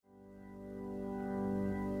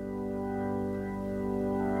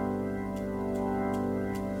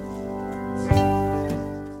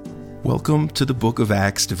Welcome to the Book of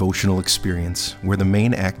Acts devotional experience, where the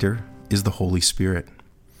main actor is the Holy Spirit.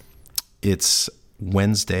 It's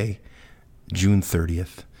Wednesday, June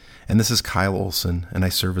 30th, and this is Kyle Olson, and I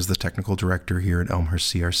serve as the technical director here at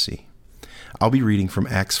Elmhurst CRC. I'll be reading from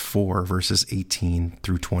Acts 4, verses 18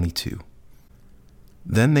 through 22.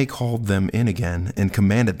 Then they called them in again and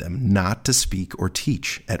commanded them not to speak or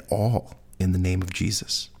teach at all in the name of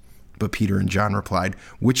Jesus. But Peter and John replied,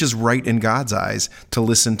 "Which is right in God's eyes, to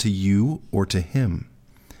listen to you or to him?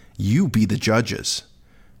 You be the judges.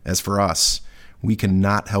 As for us, we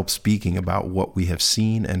cannot help speaking about what we have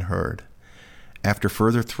seen and heard." After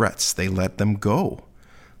further threats, they let them go.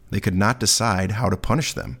 They could not decide how to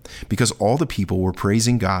punish them, because all the people were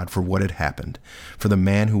praising God for what had happened, for the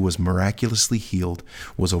man who was miraculously healed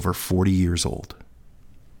was over 40 years old.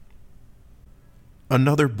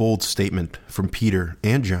 Another bold statement from Peter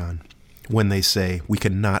and John when they say, "We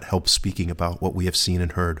cannot help speaking about what we have seen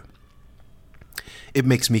and heard." It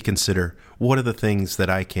makes me consider, what are the things that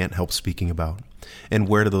I can't help speaking about? And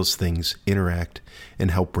where do those things interact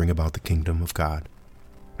and help bring about the kingdom of God?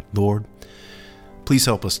 Lord, please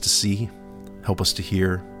help us to see, help us to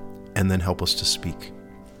hear, and then help us to speak.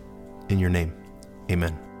 In your name,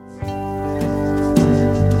 amen.